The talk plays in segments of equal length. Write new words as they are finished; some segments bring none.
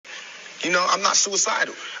I'm not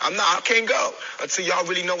suicidal. I can't go until y'all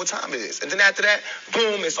really know what time it is. And then after that,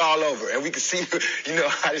 boom, it's all over. And we can see,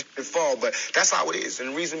 how this shit fall. But that's how it is.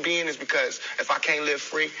 And the reason being is because if I can't live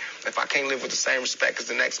free, if I can't live with the same respect as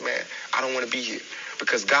the next man, I don't want to be here.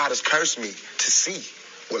 Because God has cursed me to see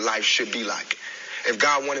what life should be like. If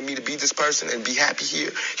God wanted me to be this person and be happy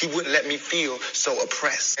here, he wouldn't let me feel so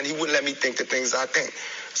oppressed. And he wouldn't let me think the things I think.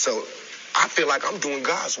 So I feel like I'm doing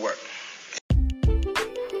God's work.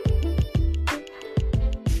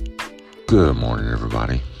 Good morning,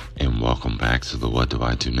 everybody, and welcome back to the What Do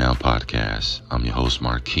I Do Now podcast. I'm your host,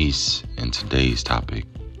 Marquise, and today's topic,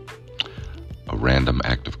 a random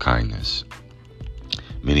act of kindness.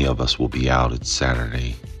 Many of us will be out. It's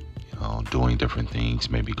Saturday, doing different things,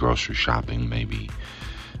 maybe grocery shopping, maybe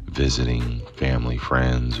visiting family,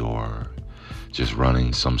 friends, or just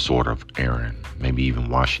running some sort of errand, maybe even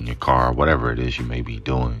washing your car, whatever it is you may be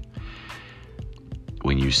doing.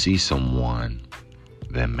 When you see someone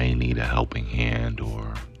that may need a helping hand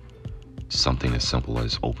or something as simple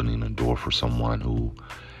as opening a door for someone who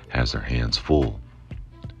has their hands full,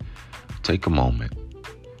 take a moment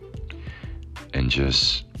and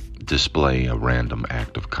just display a random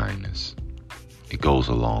act of kindness. It goes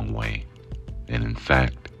a long way. And in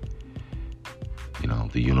fact,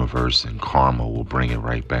 the universe and karma will bring it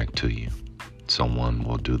right back to you. Someone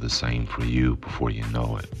will do the same for you before you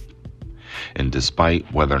know it. And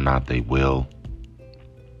despite whether or not they will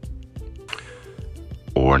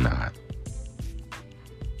or not,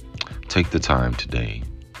 take the time today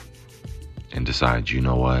and decide, you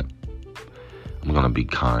know what? I'm going to be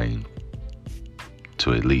kind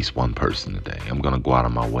to at least one person today. I'm going to go out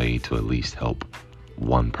of my way to at least help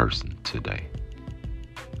one person today.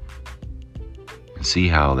 And see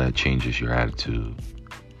how that changes your attitude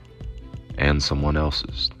and someone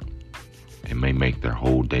else's. It may make their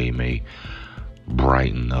whole day, may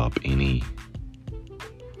brighten up any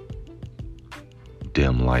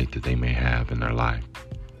dim light that they may have in their life.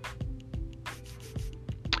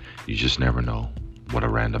 You just never know what a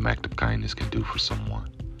random act of kindness can do for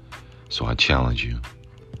someone. So I challenge you,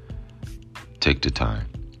 take the time,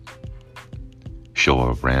 show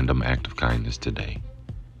a random act of kindness today.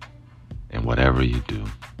 And whatever you do,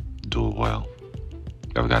 do it well.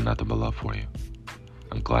 I've got nothing but love for you.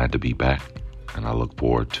 I'm glad to be back, and I look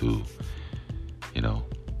forward to,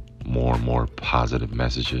 more and more positive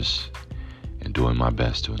messages and doing my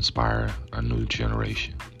best to inspire a new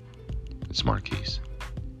generation. It's Marquise,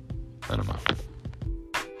 and I'm out.